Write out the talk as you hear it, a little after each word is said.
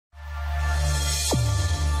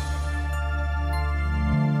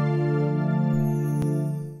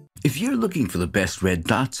If you're looking for the best red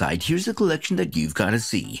dot sight, here's a collection that you've got to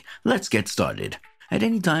see. Let's get started. At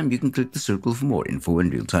any time, you can click the circle for more info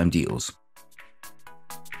and real-time deals.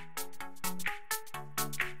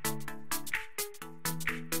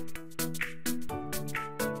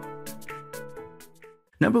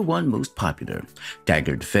 Number 1 most popular,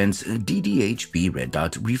 Dagger Defense DDHB Red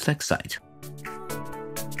Dot Reflex Sight.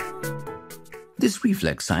 This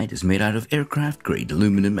reflex sight is made out of aircraft-grade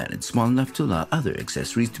aluminum and it's small enough to allow other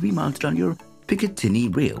accessories to be mounted on your Picatinny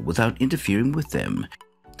rail without interfering with them.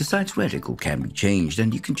 The sight's reticle can be changed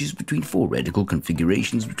and you can choose between 4 reticle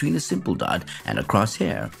configurations between a simple dot and a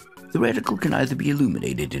crosshair. The reticle can either be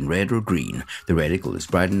illuminated in red or green. The reticle is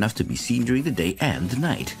bright enough to be seen during the day and the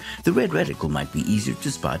night. The red reticle might be easier to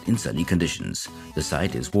spot in sunny conditions. The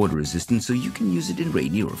sight is water resistant, so you can use it in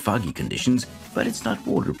rainy or foggy conditions, but it's not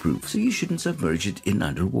waterproof, so you shouldn't submerge it in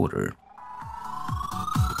underwater.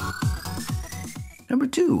 Number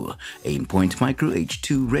 2. Aimpoint Micro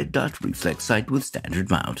H2 Red Dot Reflex Sight with standard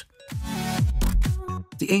mount.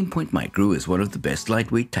 The Aimpoint Micro is one of the best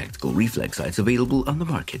lightweight tactical reflex sights available on the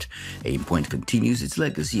market. Aimpoint continues its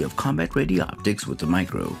legacy of combat-ready optics with the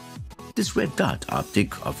Micro. This red dot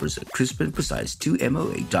optic offers a crisp and precise 2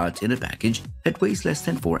 MOA dot in a package that weighs less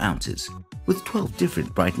than 4 ounces. With 12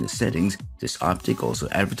 different brightness settings, this optic also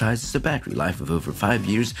advertises a battery life of over 5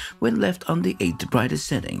 years when left on the 8th brightest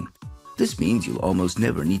setting. This means you'll almost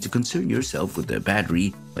never need to concern yourself with the battery,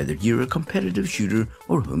 whether you're a competitive shooter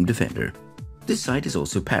or home defender. This sight is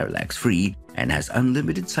also parallax-free and has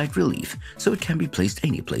unlimited sight relief, so it can be placed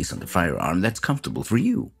any place on the firearm that's comfortable for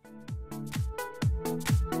you.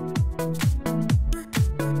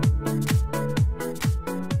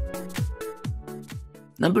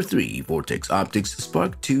 Number 3. Vortex Optics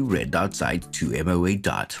Spark 2 Red Dot Sight 2 MOA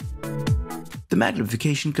Dot. The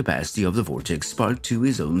magnification capacity of the Vortex Spark 2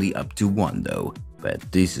 is only up to 1 though, but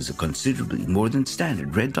this is a considerably more than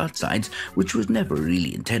standard red dot sight, which was never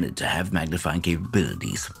really intended to have magnifying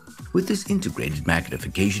capabilities. With this integrated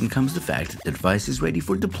magnification comes the fact that the device is ready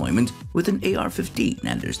for deployment with an AR-15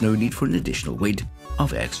 and there's no need for an additional weight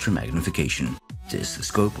of extra magnification. This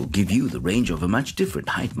scope will give you the range of a much different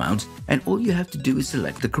height mount, and all you have to do is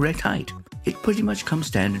select the correct height. It pretty much comes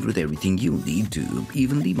standard with everything you'll need to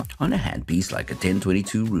evenly mount on a handpiece like a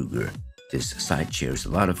 10-22 Ruger. This sight shares a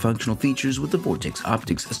lot of functional features with the Vortex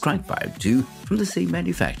Optics Strike Fire 2 from the same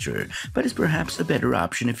manufacturer, but is perhaps a better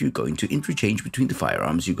option if you're going to interchange between the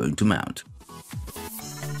firearms you're going to mount.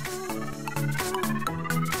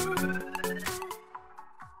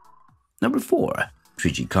 Number 4.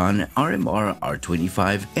 Trigicon RMR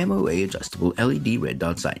R25 MOA Adjustable LED Red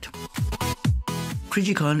Dot Sight.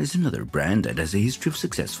 Trigicon is another brand that has a history of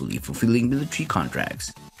successfully fulfilling military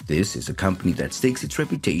contracts. This is a company that stakes its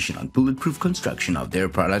reputation on bulletproof construction of their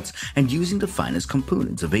products and using the finest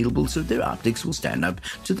components available so their optics will stand up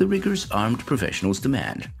to the rigorous armed professionals'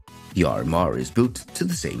 demand. The RMR is built to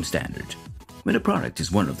the same standard. When a product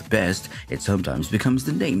is one of the best, it sometimes becomes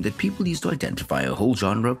the name that people use to identify a whole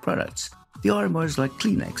genre of products. The RMR is like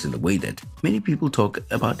Kleenex in the way that many people talk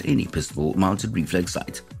about any pistol-mounted reflex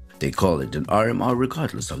sight. They call it an RMR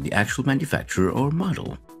regardless of the actual manufacturer or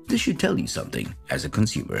model. This should tell you something, as a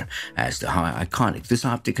consumer, as to how iconic this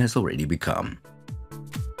optic has already become.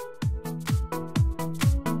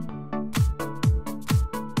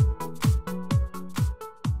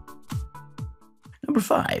 Number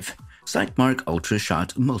 5. Sightmark Ultra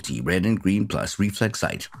Shot Multi Red and Green Plus Reflex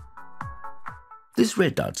Sight. This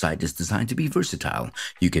red dot sight is designed to be versatile.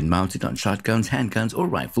 You can mount it on shotguns, handguns, or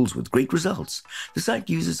rifles with great results. The sight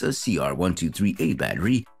uses a CR123A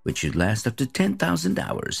battery, which should last up to 10,000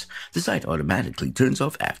 hours. The sight automatically turns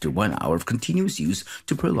off after 1 hour of continuous use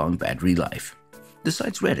to prolong battery life. The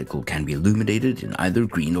sight's reticle can be illuminated in either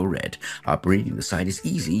green or red. Operating the sight is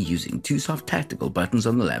easy using 2 soft tactical buttons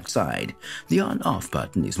on the left side. The on-off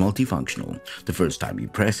button is multifunctional. The first time you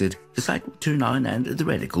press it, the sight will turn on and the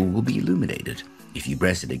reticle will be illuminated. If you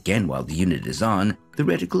press it again while the unit is on, the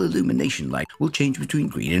reticle illumination light will change between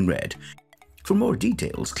green and red. For more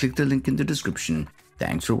details, click the link in the description.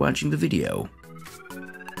 Thanks for watching the video.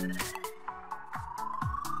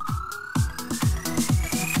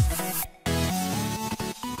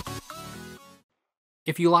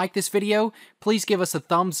 If you like this video, please give us a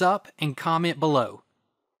thumbs up and comment below.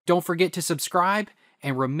 Don't forget to subscribe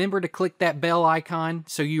and remember to click that bell icon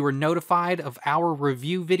so you are notified of our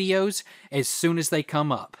review videos as soon as they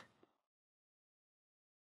come up.